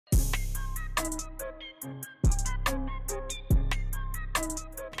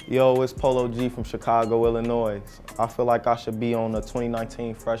Yo, it's Polo G from Chicago, Illinois. I feel like I should be on the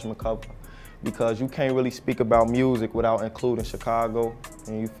 2019 freshman cover because you can't really speak about music without including Chicago,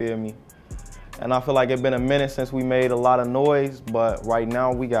 and you feel me? And I feel like it's been a minute since we made a lot of noise, but right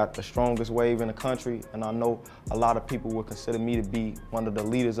now we got the strongest wave in the country, and I know a lot of people would consider me to be one of the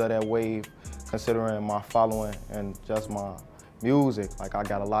leaders of that wave, considering my following and just my music. Like, I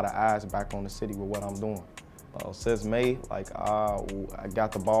got a lot of eyes back on the city with what I'm doing. Since May, like I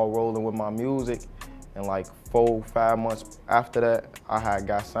got the ball rolling with my music, and like 4-5 months after that, I had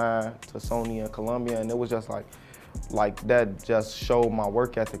got signed to Sony in Columbia, and it was just like that just showed my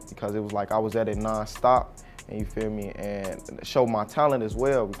work ethic, because it was like I was at it non-stop, and you feel me, and it showed my talent as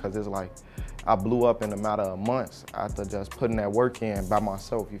well, because it's like I blew up in a matter of months after just putting that work in by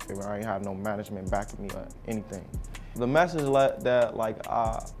myself, you feel me? I ain't have no management backing me or anything. The message that like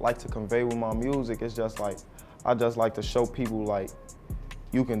I like to convey with my music is just like, I just like to show people like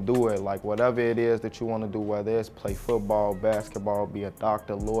you can do it, like whatever it is that you want to do, whether it's play football, basketball, be a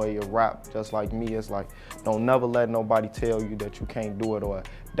doctor, lawyer, rap, just like me. It's like, don't never let nobody tell you that you can't do it or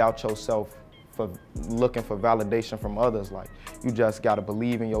doubt yourself for looking for validation from others. Like, you just got to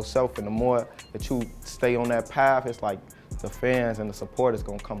believe in yourself, and the more that you stay on that path, it's like the fans and the support is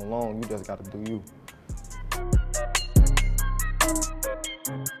going to come along. You just got to do you.